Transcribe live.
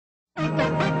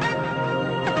Welcome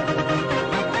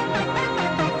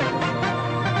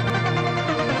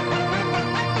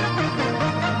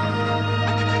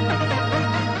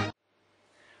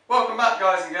back,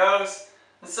 guys and girls.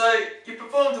 And so you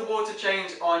performed a water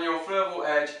change on your Fluval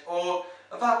edge, or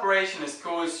evaporation has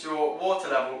caused your water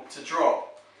level to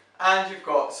drop, and you've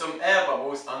got some air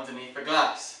bubbles underneath the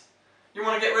glass. You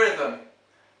want to get rid of them.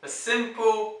 The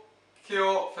simple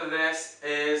cure for this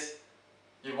is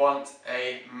you want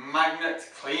a magnet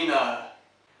cleaner.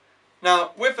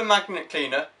 Now with the magnet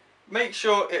cleaner, make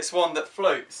sure it's one that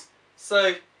floats.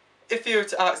 So if you were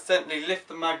to accidentally lift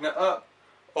the magnet up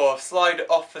or slide it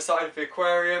off the side of the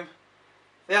aquarium,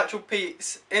 the actual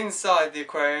piece inside the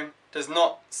aquarium does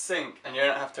not sink and you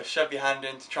don't have to shove your hand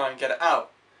in to try and get it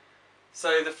out.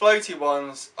 So the floaty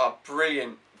ones are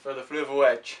brilliant for the Fluval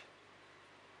edge.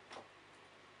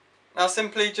 Now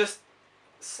simply just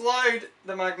slide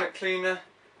the magnet cleaner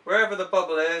wherever the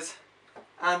bubble is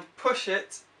and push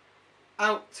it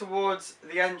out towards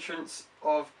the entrance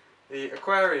of the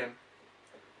aquarium,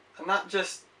 and that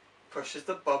just pushes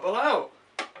the bubble out.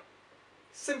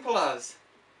 Simple as.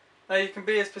 Now you can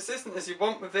be as persistent as you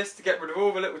want with this to get rid of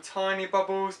all the little tiny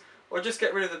bubbles, or just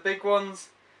get rid of the big ones.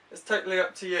 It's totally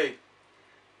up to you.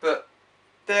 But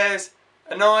there's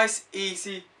a nice,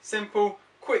 easy, simple,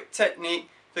 quick technique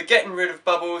for getting rid of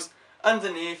bubbles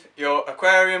underneath your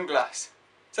aquarium glass.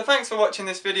 So thanks for watching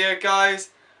this video,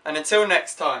 guys, and until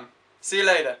next time, see you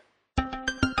later.